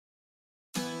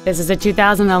This is a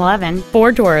 2011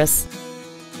 Ford Taurus.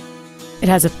 It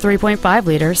has a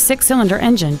 3.5-liter six-cylinder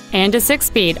engine and a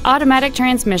 6-speed automatic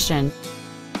transmission.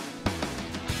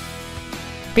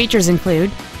 Features include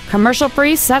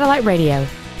commercial-free satellite radio,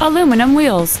 aluminum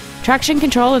wheels, traction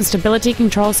control and stability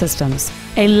control systems,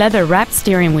 a leather-wrapped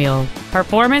steering wheel,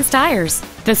 performance tires,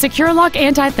 the Secure Lock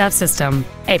anti-theft system,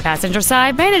 a passenger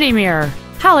side vanity mirror,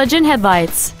 halogen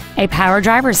headlights, a power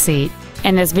driver's seat,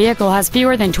 and this vehicle has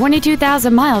fewer than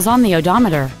 22,000 miles on the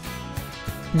odometer.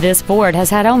 This Ford has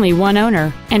had only one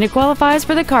owner, and it qualifies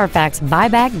for the Carfax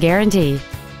buyback guarantee.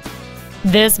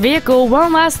 This vehicle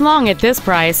won't last long at this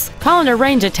price. Call and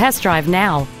arrange a test drive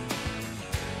now.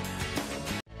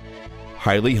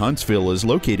 Hiley Huntsville is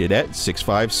located at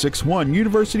 6561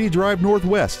 University Drive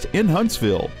Northwest in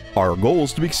Huntsville. Our goal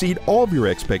is to exceed all of your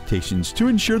expectations to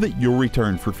ensure that you'll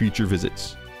return for future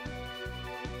visits.